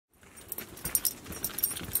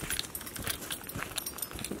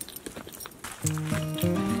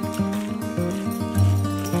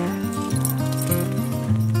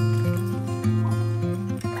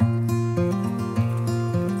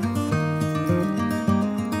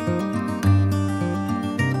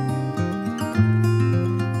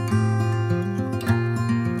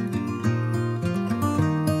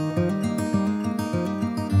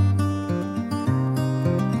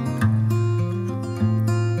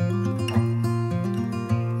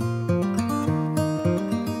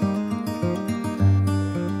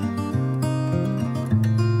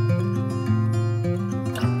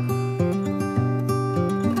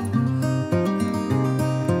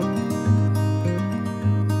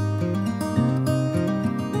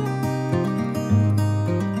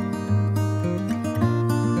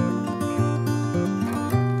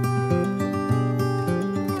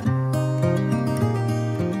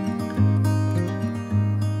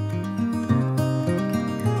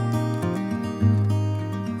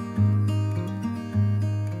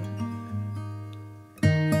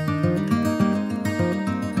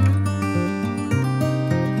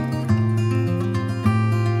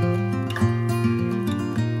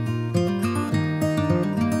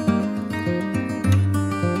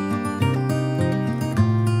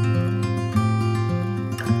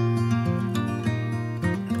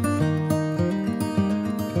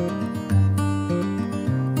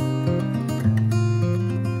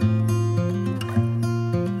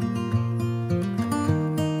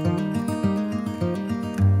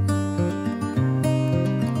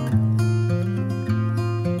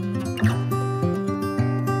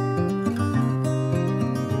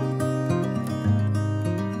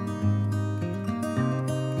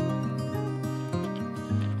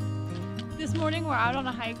we're out on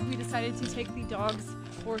a hike. We decided to take the dogs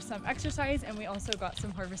for some exercise, and we also got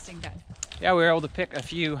some harvesting done. Yeah, we were able to pick a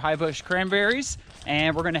few high bush cranberries,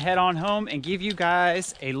 and we're gonna head on home and give you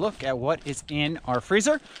guys a look at what is in our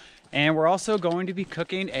freezer. And we're also going to be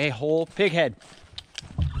cooking a whole pig head.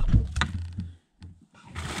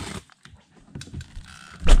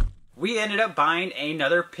 We ended up buying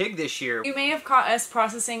another pig this year. You may have caught us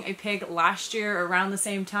processing a pig last year around the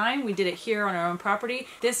same time. We did it here on our own property.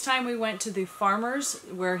 This time we went to the farmer's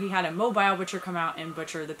where he had a mobile butcher come out and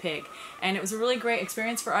butcher the pig. And it was a really great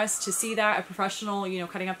experience for us to see that, a professional, you know,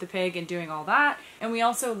 cutting up the pig and doing all that. And we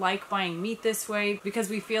also like buying meat this way because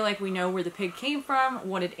we feel like we know where the pig came from,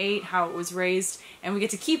 what it ate, how it was raised, and we get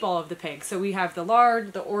to keep all of the pig. So we have the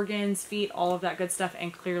lard, the organs, feet, all of that good stuff,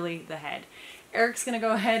 and clearly the head. Eric's gonna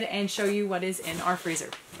go ahead and show you what is in our freezer.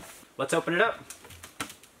 Let's open it up.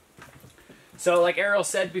 So like Ariel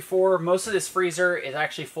said before, most of this freezer is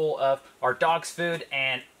actually full of our dog's food,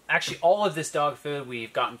 and actually all of this dog food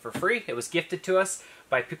we've gotten for free. It was gifted to us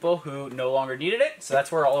by people who no longer needed it, so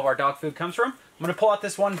that's where all of our dog food comes from. I'm gonna pull out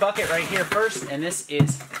this one bucket right here first, and this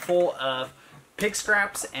is full of pig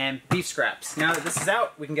scraps and beef scraps. Now that this is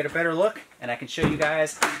out, we can get a better look and I can show you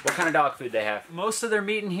guys what kind of dog food they have. Most of their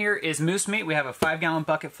meat in here is moose meat. We have a 5-gallon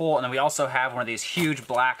bucket full, and then we also have one of these huge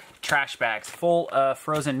black trash bags full of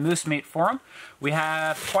frozen moose meat for them. We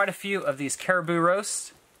have quite a few of these caribou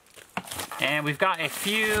roasts, and we've got a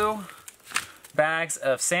few bags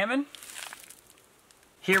of salmon.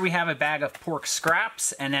 Here we have a bag of pork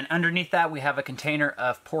scraps, and then underneath that we have a container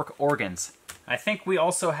of pork organs. I think we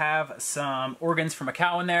also have some organs from a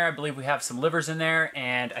cow in there. I believe we have some livers in there,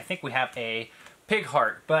 and I think we have a pig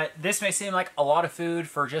heart. But this may seem like a lot of food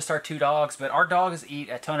for just our 2 dogs, but our dogs eat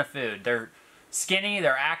a ton of food. They're skinny,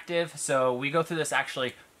 they're active, so we go through this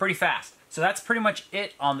actually pretty fast. So that's pretty much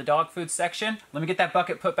it on the dog food section. Let me get that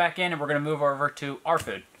bucket put back in, and we're gonna move over to our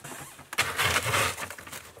food.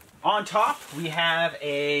 On top, we have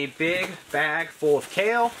a big bag full of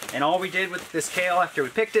kale, and all we did with this kale after we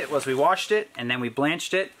picked it was we washed it, and then we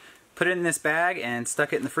blanched it, put it in this bag, and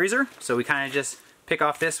stuck it in the freezer. So we kind of just pick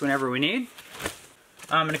off this whenever we need.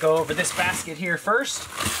 I'm going to go over this basket here first.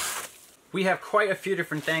 We have quite a few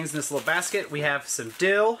different things in this little basket. We have some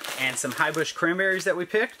dill and some high bush cranberries that we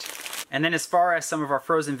picked. And then as far as some of our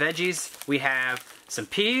frozen veggies, we have some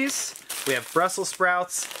peas, we have Brussels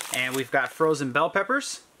sprouts, and we've got frozen bell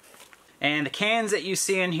peppers. And the cans that you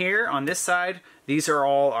see in here on this side, these are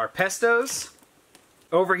all our pestos.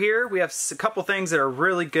 Over here we have a couple things that are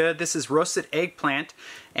really good. This is roasted eggplant,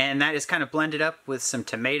 and that is kind of blended up with some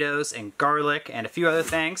tomatoes and garlic and a few other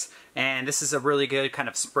things. And this is a really good kind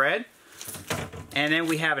of spread. And then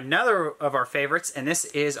we have another of our favorites, and this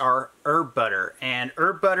is our herb butter. And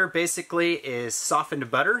herb butter basically is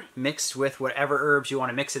softened butter mixed with whatever herbs you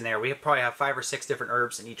want to mix in there. We probably have 5 or 6 different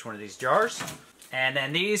herbs in each one of these jars. And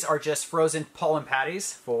then these are just frozen pollen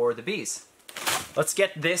patties for the bees. Let's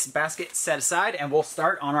get this basket set aside and we'll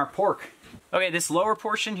start on our pork. Okay, this lower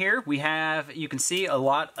portion here, we have, you can see a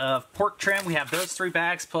lot of pork trim. We have those 3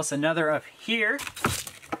 bags plus another up here.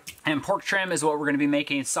 And pork trim is what we're gonna be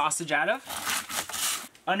making sausage out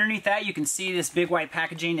of. Underneath that, you can see this big white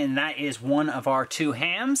packaging, and that is one of our 2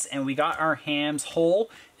 hams. And we got our hams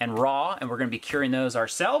whole and raw, and we're gonna be curing those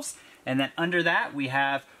ourselves. And then under that, we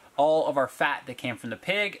have all of our fat that came from the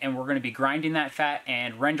pig, and we're going to be grinding that fat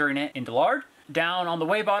and rendering it into lard. Down on the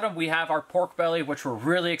way bottom, we have our pork belly, which we're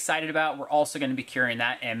really excited about. We're also going to be curing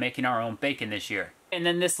that and making our own bacon this year. And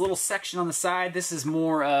then this little section on the side, this is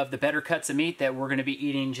more of the better cuts of meat that we're going to be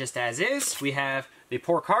eating just as is. We have the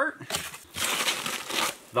pork heart,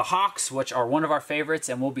 the hocks, which are one of our favorites,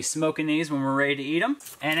 and we'll be smoking these when we're ready to eat them.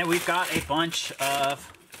 And then we've got a bunch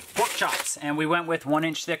of pork chops, and we went with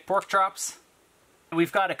 1-inch thick pork chops.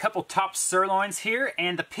 We've got a couple top sirloins here,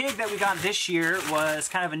 and the pig that we got this year was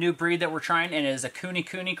kind of a new breed that we're trying, and it is a Cooney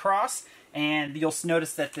cross. And you'll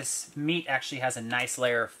notice that this meat actually has a nice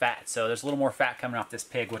layer of fat, so there's a little more fat coming off this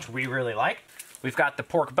pig, which we really like. We've got the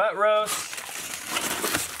pork butt roast.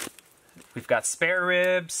 We've got spare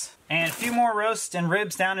ribs, and a few more roasts and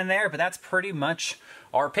ribs down in there, but that's pretty much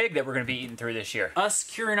our pig that we're going to be eating through this year. Us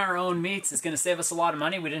curing our own meats is going to save us a lot of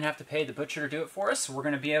money. We didn't have to pay the butcher to do it for us. We're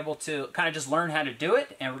going to be able to kind of just learn how to do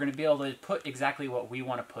it, and we're going to be able to put exactly what we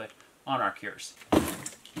want to put on our cures.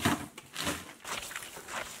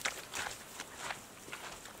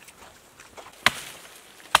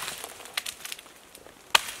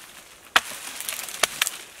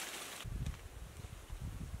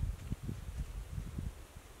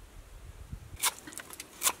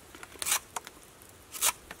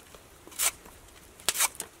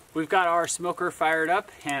 We've got our smoker fired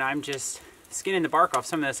up, and I'm just skinning the bark off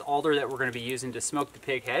some of this alder that we're going to be using to smoke the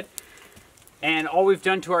pig head. And all we've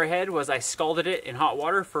done to our head was I scalded it in hot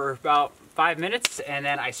water for about 5 minutes, and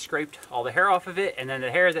then I scraped all the hair off of it, and then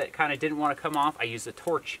the hair that kind of didn't want to come off, I used a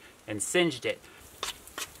torch and singed it.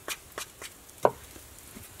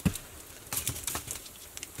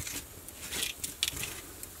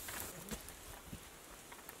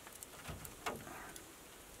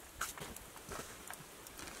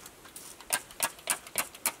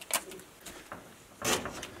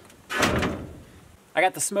 I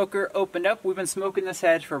got the smoker opened up. We've been smoking this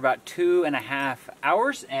head for about 2.5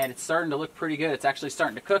 hours, and it's starting to look pretty good. It's actually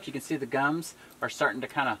starting to cook. You can see the gums are starting to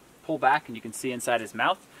kind of pull back, and you can see inside his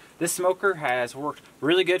mouth. This smoker has worked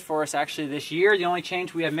really good for us actually this year. The only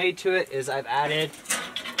change we have made to it is I've added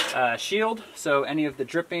a shield, so any of the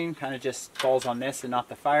dripping kind of just falls on this and not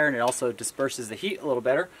the fire, and it also disperses the heat a little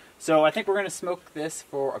better. So I think we're going to smoke this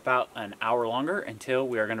for about an hour longer until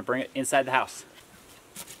we are going to bring it inside the house.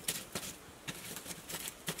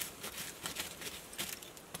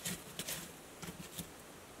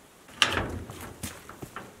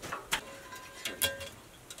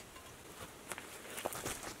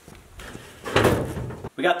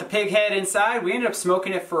 We got the pig head inside. We ended up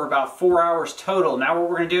smoking it for about 4 hours total. Now what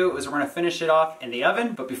we're going to do is we're going to finish it off in the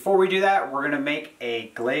oven. But before we do that, we're going to make a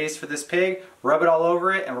glaze for this pig, rub it all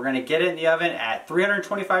over it, and we're going to get it in the oven at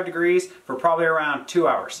 325 degrees for probably around 2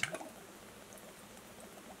 hours.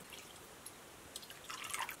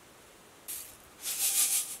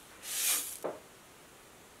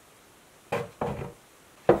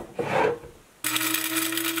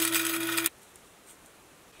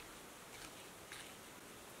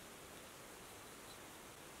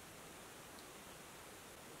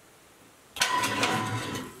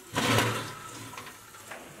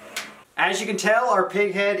 As you can tell, our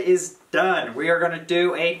pig head is done. We are going to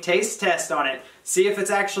do a taste test on it, see if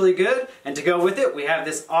it's actually good, and to go with it, we have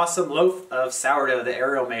this awesome loaf of sourdough that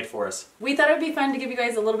Ariel made for us. We thought it would be fun to give you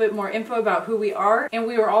guys a little bit more info about who we are, and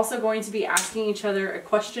we were also going to be asking each other a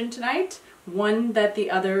question tonight, one that the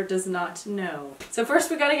other does not know. So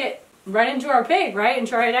first we got to get right into our pig, right, and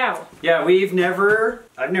try it out. Yeah, I've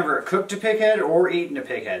never cooked a pig head or eaten a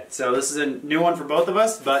pig head, so this is a new one for both of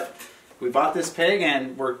us, but we bought this pig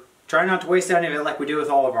and we're trying not to waste any of it like we do with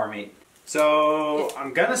all of our meat. So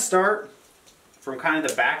I'm gonna start from kind of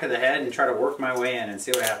the back of the head and try to work my way in and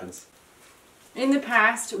see what happens. In the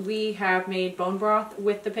past, we have made bone broth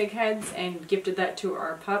with the pig heads and gifted that to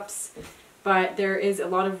our pups, but there is a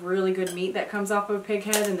lot of really good meat that comes off of a pig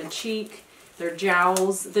head, and the cheek, their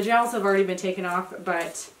jowls. The jowls have already been taken off,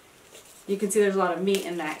 but you can see there's a lot of meat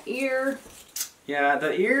in that ear. Yeah,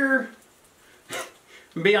 the ear,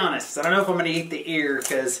 to be honest, I don't know if I'm going to eat the ear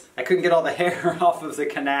because I couldn't get all the hair off of the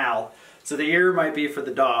canal. So the ear might be for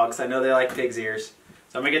the dogs. I know they like pig's ears.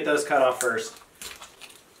 So I'm going to get those cut off first.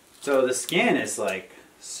 So the skin is like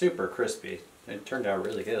super crispy. It turned out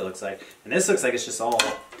really good, it looks like. And this looks like it's just all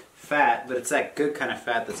fat, but it's that good kind of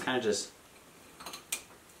fat that's kind of just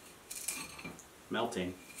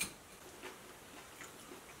melting.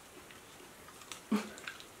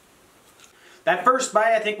 That first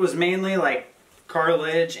bite I think was mainly like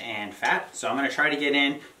cartilage and fat, so I'm going to try to get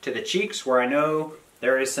in to the cheeks where I know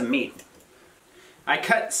there is some meat. I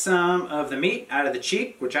cut some of the meat out of the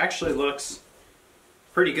cheek, which actually looks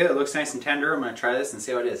pretty good. It looks nice and tender. I'm going to try this and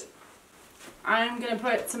see how it is. I'm going to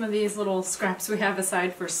put some of these little scraps we have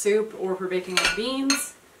aside for soup or for baking with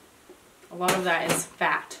beans. A lot of that is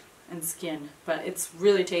fat and skin, but it's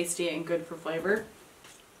really tasty and good for flavor.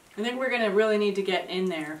 I think we're going to really need to get in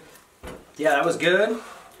there. Yeah, that was good.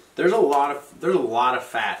 There's a lot of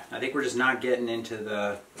fat. I think we're just not getting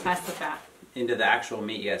into past the fat. Into the actual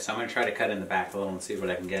meat yet. So I'm going to try to cut in the back a little and see what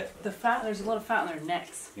I can get. The fat, there's a lot of fat on their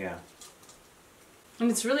necks. Yeah.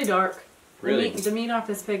 And it's really dark. Really? The meat off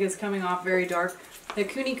this pig is coming off very dark. The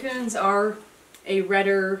Cooney Coons are a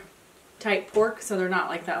redder type pork, so they're not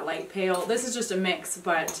like that light pale. This is just a mix,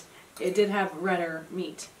 but it did have redder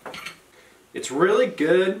meat. It's really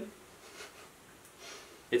good.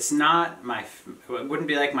 It's not it wouldn't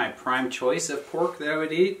be like my prime choice of pork that I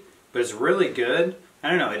would eat, but it's really good. I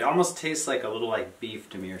don't know, it almost tastes like a little like beef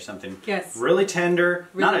to me or something. Yes. Really tender.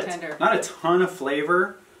 Really tender. Not a ton of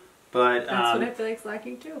flavor, but that's what I feel like it's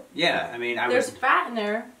lacking too. Yeah, I mean, there's fat in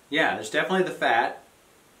there. Yeah, there's definitely the fat.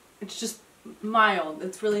 It's just mild.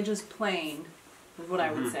 It's really just plain, is what I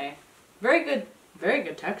would say. Very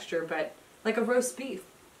good texture, but like a roast beef.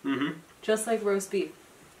 Just like roast beef.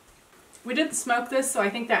 We didn't smoke this, so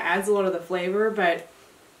I think that adds a lot of the flavor, but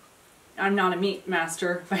I'm not a meat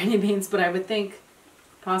master by any means, but I would think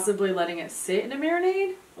possibly letting it sit in a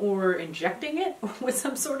marinade or injecting it with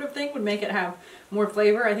some sort of thing would make it have more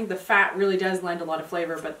flavor. I think the fat really does lend a lot of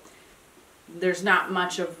flavor, but there's not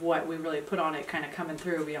much of what we really put on it kind of coming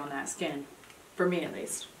through beyond that skin, for me at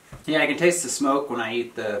least. Yeah, I can taste the smoke when I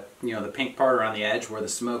eat the, you know, the pink part around the edge where the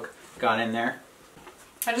smoke got in there.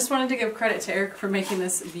 I just wanted to give credit to Eric for making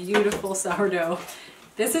this beautiful sourdough.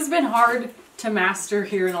 This has been hard to master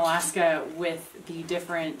here in Alaska with the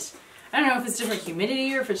different, I don't know if it's different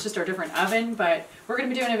humidity or if it's just our different oven, but we're going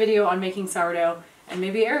to be doing a video on making sourdough, and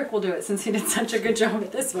maybe Eric will do it since he did such a good job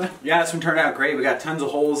at this one. Yeah, this one turned out great. We got tons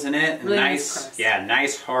of holes in it. Really nice crust. Yeah,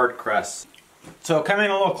 nice hard crust. So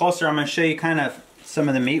coming a little closer, I'm going to show you kind of some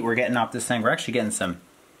of the meat we're getting off this thing. We're actually getting some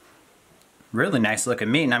really nice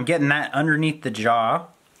looking meat, and I'm getting that underneath the jaw.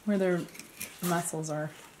 Where their muscles are.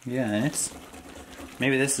 Yeah, and it's,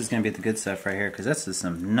 maybe this is going to be the good stuff right here, because this is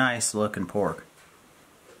some nice looking pork.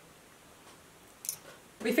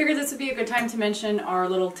 We figured this would be a good time to mention our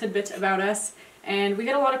little tidbit about us, and we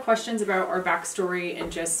get a lot of questions about our backstory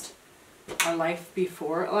and just our life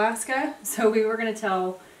before Alaska, so we were going to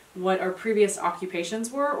tell what our previous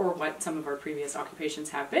occupations were, or what some of our previous occupations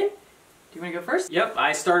have been. Do you want to go first? Yep,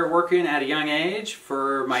 I started working at a young age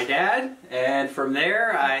for my dad, and from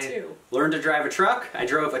there I learned to drive a truck. I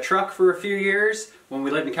drove a truck for a few years when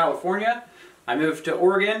we lived in California. I moved to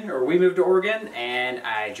Oregon, or we moved to Oregon, and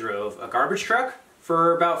I drove a garbage truck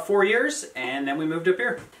for about 4 years, and then we moved up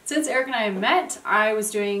here. Since Eric and I have met, I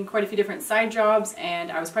was doing quite a few different side jobs, and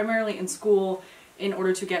I was primarily in school in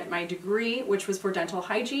order to get my degree, which was for dental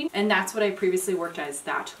hygiene, and that's what I previously worked as.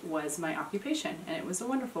 That was my occupation, and it was a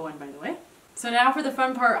wonderful one, by the way. So now for the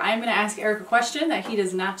fun part, I'm going to ask Eric a question that he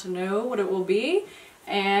does not know what it will be,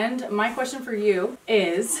 and my question for you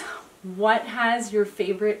is, what has your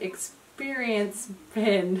favorite experience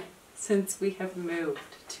been since we have moved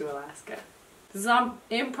to Alaska? This is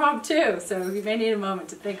impromptu, so you may need a moment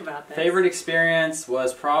to think about this. Favorite experience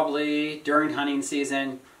was probably during hunting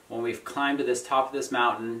season, when we've climbed to this top of this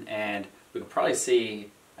mountain, and we could probably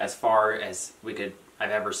see as far as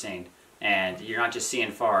I've ever seen. And you're not just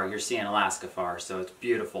seeing far, you're seeing Alaska far, so it's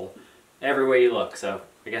beautiful every way you look. So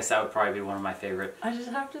I guess that would probably be one of my favorite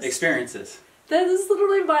experiences. That is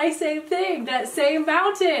literally my same thing, that same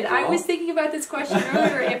mountain. Well, I was thinking about this question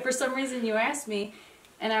earlier, if for some reason you asked me,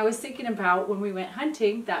 and I was thinking about when we went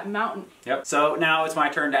hunting, that mountain. Yep, so now it's my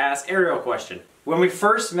turn to ask Ariel a question. When we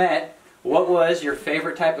first met, what was your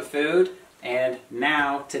favorite type of food? And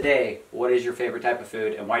now, today, what is your favorite type of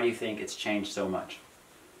food, and why do you think it's changed so much?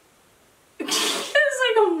 It's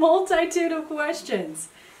like a multitude of questions.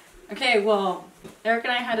 Okay, well, Eric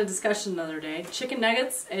and I had a discussion the other day. Chicken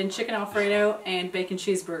nuggets and chicken Alfredo and bacon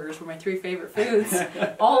cheeseburgers were my 3 favorite foods,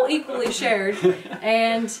 all equally shared.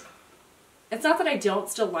 And it's not that I don't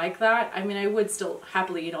still like that. I mean, I would still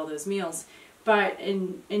happily eat all those meals. But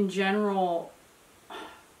in general,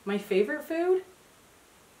 my favorite food?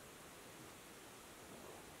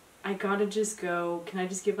 I gotta just go, can I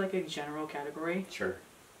just give like a general category? Sure.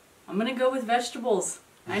 I'm gonna go with vegetables.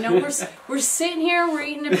 I know we're sitting here, we're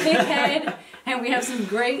eating a pig head, and we have some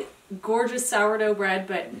great, gorgeous sourdough bread,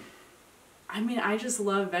 but I mean, I just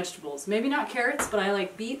love vegetables. Maybe not carrots, but I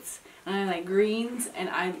like beets, and I like greens, and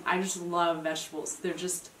I just love vegetables. They're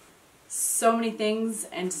just so many things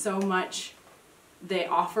and so much they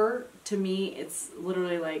offer. To me, it's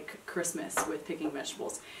literally like Christmas with picking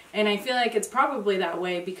vegetables. And I feel like it's probably that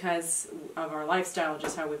way because of our lifestyle,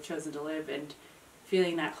 just how we've chosen to live, and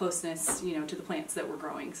feeling that closeness, you know, to the plants that we're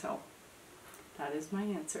growing. So that is my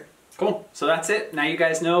answer. Cool. So that's it. Now you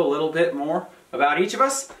guys know a little bit more about each of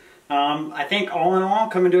us. I think all in all,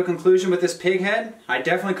 coming to a conclusion with this pig head, I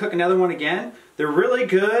definitely cook another one again. They're really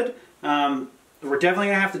good. We're definitely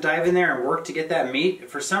going to have to dive in there and work to get that meat.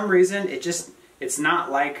 For some reason, it's not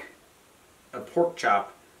like a pork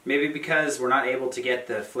chop. Maybe because we're not able to get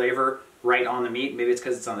the flavor right on the meat. Maybe it's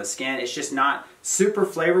because it's on the skin. It's just not super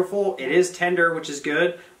flavorful. It is tender, which is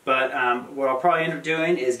good, but what I'll probably end up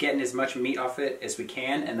doing is getting as much meat off it as we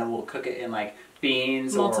can, and then we'll cook it in like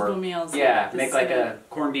beans multiple meals. Yeah, make like a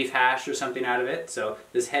corned beef hash or something out of it. So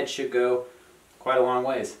this head should go quite a long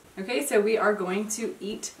ways. Okay, so we are going to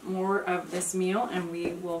eat more of this meal, and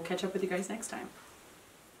we will catch up with you guys next time.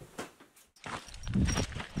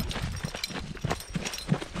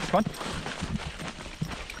 Come on.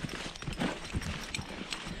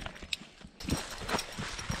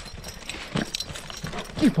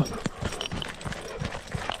 Keep up.